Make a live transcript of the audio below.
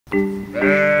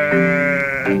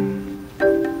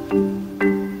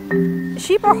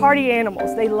Sheep are hardy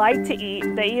animals. They like to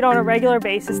eat. They eat on a regular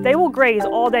basis. They will graze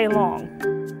all day long.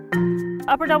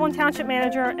 Upper Dublin Township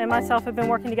manager and myself have been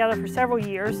working together for several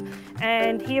years,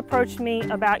 and he approached me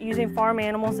about using farm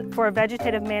animals for a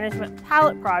vegetative management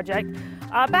pilot project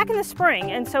back in the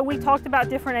spring. And so we talked about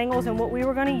different angles and what we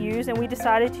were going to use, and we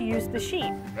decided to use the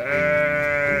sheep.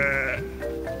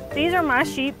 These are my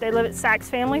sheep. They live at Sachs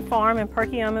Family Farm in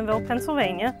Perkiomenville,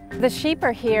 Pennsylvania. The sheep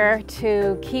are here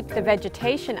to keep the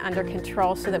vegetation under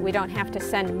control so that we don't have to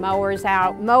send mowers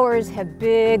out. Mowers have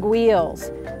big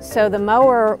wheels, so the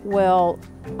mower will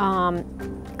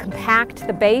compact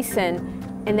the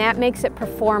basin, and that makes it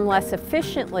perform less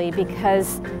efficiently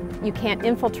because you can't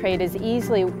infiltrate as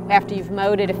easily after you've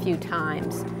mowed it a few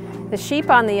times. The sheep,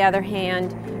 on the other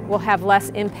hand, will have less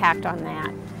impact on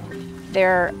that.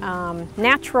 They're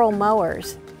natural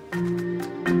mowers.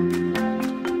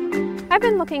 I've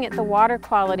been looking at the water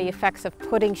quality effects of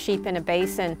putting sheep in a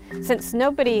basin. Since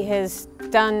nobody has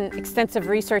done extensive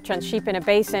research on sheep in a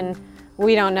basin,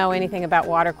 we don't know anything about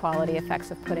water quality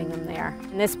effects of putting them there.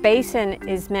 And this basin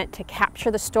is meant to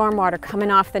capture the stormwater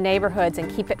coming off the neighborhoods and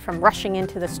keep it from rushing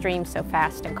into the stream so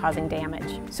fast and causing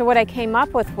damage. So what I came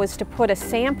up with was to put a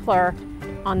sampler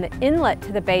on the inlet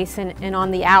to the basin and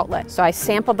on the outlet. So I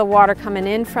sampled the water coming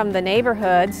in from the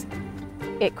neighborhoods.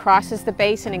 It crosses the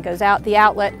basin and goes out the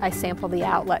outlet. I sample the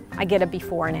outlet. I get a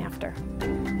before and after.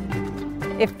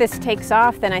 If this takes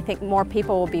off, then I think more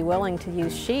people will be willing to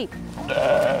use sheep.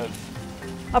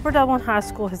 Upper Dublin High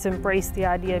School has embraced the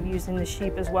idea of using the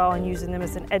sheep as well and using them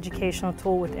as an educational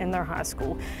tool within their high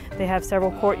school. They have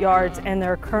several courtyards, and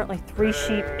there are currently 3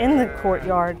 sheep in the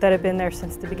courtyard that have been there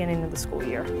since the beginning of the school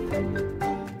year.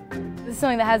 This is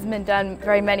something that hasn't been done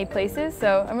very many places,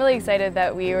 so I'm really excited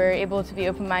that we were able to be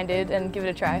open-minded and give it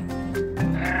a try.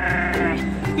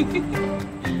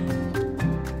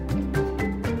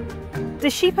 The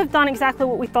sheep have done exactly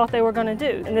what we thought they were going to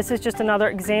do, and this is just another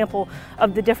example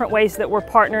of the different ways that we're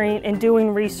partnering and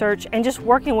doing research and just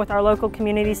working with our local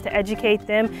communities to educate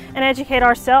them and educate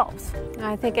ourselves.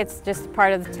 I think it's just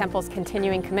part of the Temple's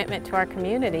continuing commitment to our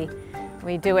community.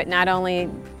 We do it not only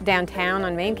downtown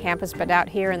on main campus, but out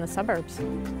here in the suburbs.